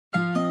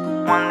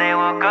One day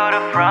we'll go to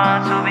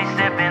France, we'll be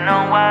sipping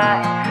on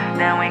wine.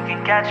 Then we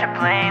can catch a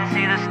plane,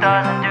 see the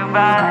stars in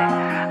Dubai.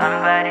 I'm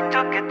glad you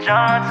took a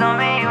chance on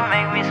me, you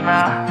make me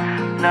smile.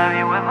 Love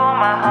you with all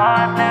my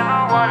heart, never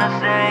wanna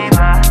say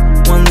bye.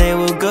 One day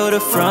we'll go to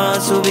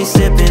France, we'll be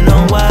sipping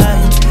on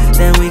wine.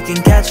 Then we can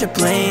catch a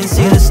plane,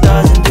 see the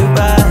stars in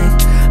Dubai.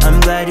 I'm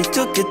glad you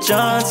took a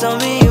chance on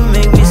me, you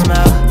make me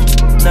smile.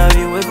 Love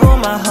you with all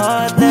my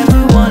heart,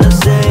 never wanna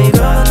say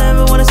bye.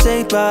 Never wanna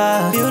say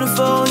bye.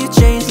 Beautiful, you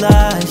changed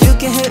lives. You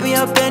can hit me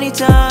up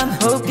anytime,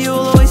 hope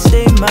you'll always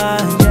stay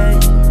mine.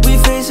 We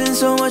facing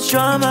so much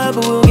drama,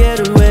 but we'll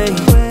get away.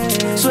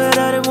 Swear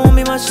that it won't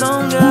be much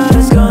longer,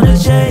 it's gonna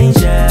change,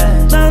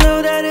 yeah. I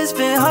know that it's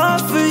been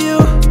hard for you,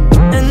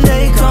 and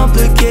they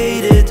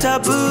complicated,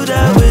 taboo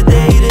that we're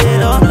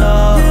dated, oh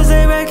no. Cause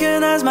they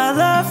recognize my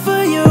love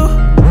for you,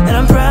 and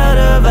I'm proud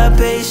of our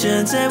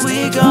patience, and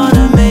we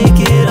gonna make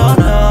it, oh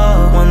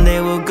no. One day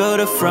we'll go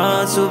to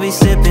France, we'll be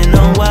sipping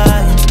on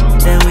wine.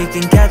 Then we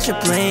can catch a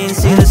plane,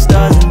 see the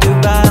stars in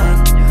Dubai.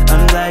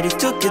 I'm glad you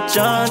took a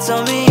chance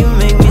on me, you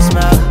make me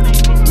smile.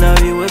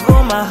 Love you with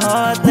all my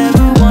heart,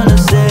 never wanna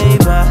say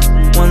bye.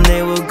 One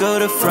day we'll go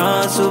to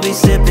France, we'll be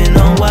sipping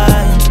on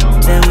wine.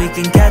 Then we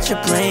can catch a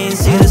plane,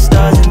 see the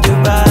stars in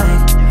Dubai.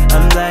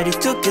 I'm glad you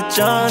took a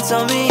chance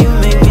on me, you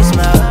make me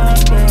smile.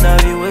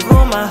 Love you with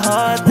all my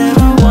heart,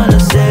 never wanna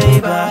say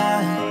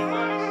bye.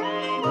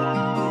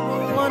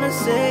 Wanna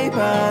say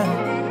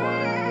bye.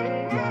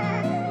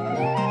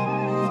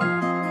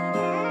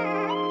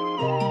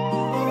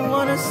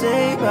 Wanna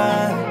say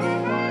bye.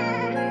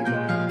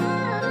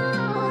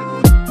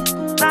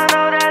 I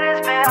know that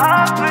it's been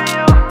hard for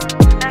you,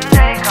 and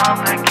they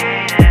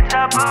complicated,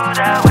 taboo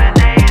that we're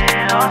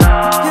dating, oh no.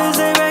 Cause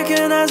they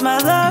recognize my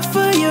love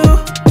for you,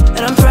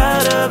 and I'm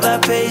proud of our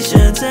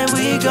patience, and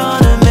we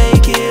gonna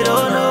make it,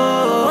 oh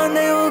no. One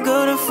day we'll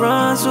go to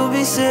France, we'll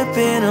be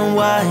sipping on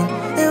wine.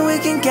 And we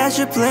can catch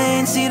a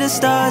plane, see the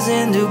stars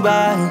in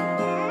Dubai.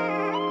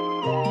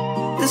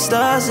 The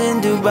stars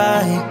in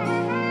Dubai.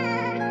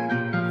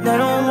 I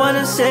don't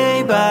wanna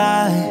say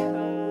bye.